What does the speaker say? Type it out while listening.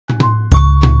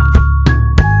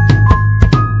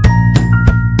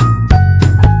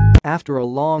After a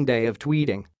long day of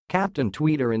tweeting, Captain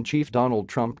Tweeter-in-Chief Donald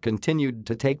Trump continued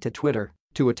to take to Twitter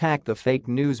to attack the fake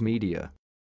news media.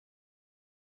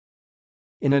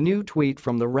 In a new tweet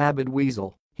from the Rabid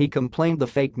Weasel, he complained the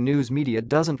fake news media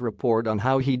doesn't report on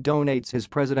how he donates his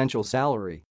presidential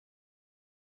salary.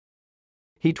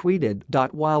 He tweeted,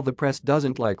 "While the press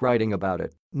doesn't like writing about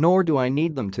it, nor do I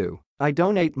need them to, I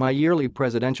donate my yearly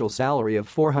presidential salary of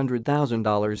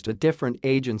 $400,000 to different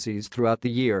agencies throughout the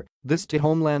year, this to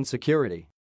Homeland Security.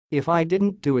 If I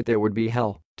didn't do it, there would be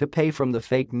hell to pay from the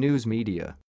fake news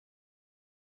media."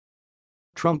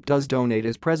 Trump does donate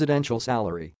his presidential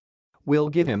salary. We'll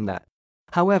give him that.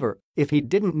 However, if he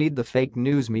didn't need the fake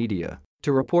news media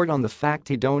to report on the fact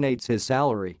he donates his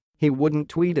salary, he wouldn't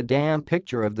tweet a damn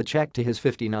picture of the check to his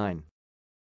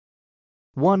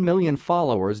 59.1 million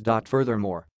followers.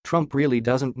 Furthermore, Trump really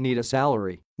doesn't need a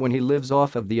salary when he lives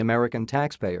off of the American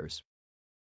taxpayers.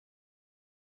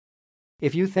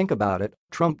 If you think about it,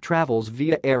 Trump travels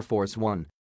via Air Force One.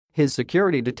 His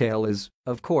security detail is,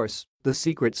 of course, the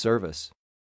Secret Service.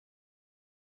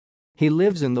 He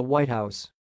lives in the White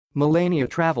House. Melania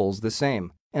travels the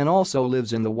same and also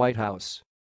lives in the White House.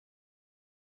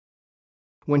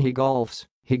 When he golfs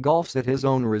at his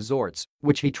own resorts,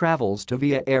 which he travels to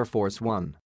via Air Force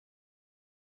One.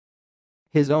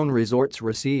 His own resorts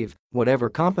receive whatever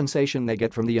compensation they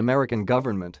get from the American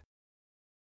government.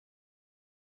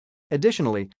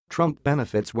 Additionally, Trump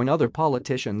benefits when other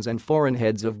politicians and foreign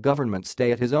heads of government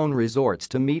stay at his own resorts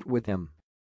to meet with him.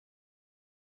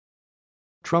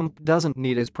 Trump doesn't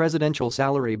need his presidential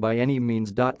salary by any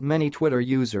means. Many Twitter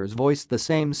users voiced the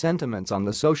same sentiments on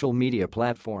the social media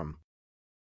platform.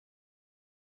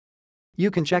 You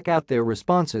can check out their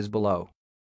responses below.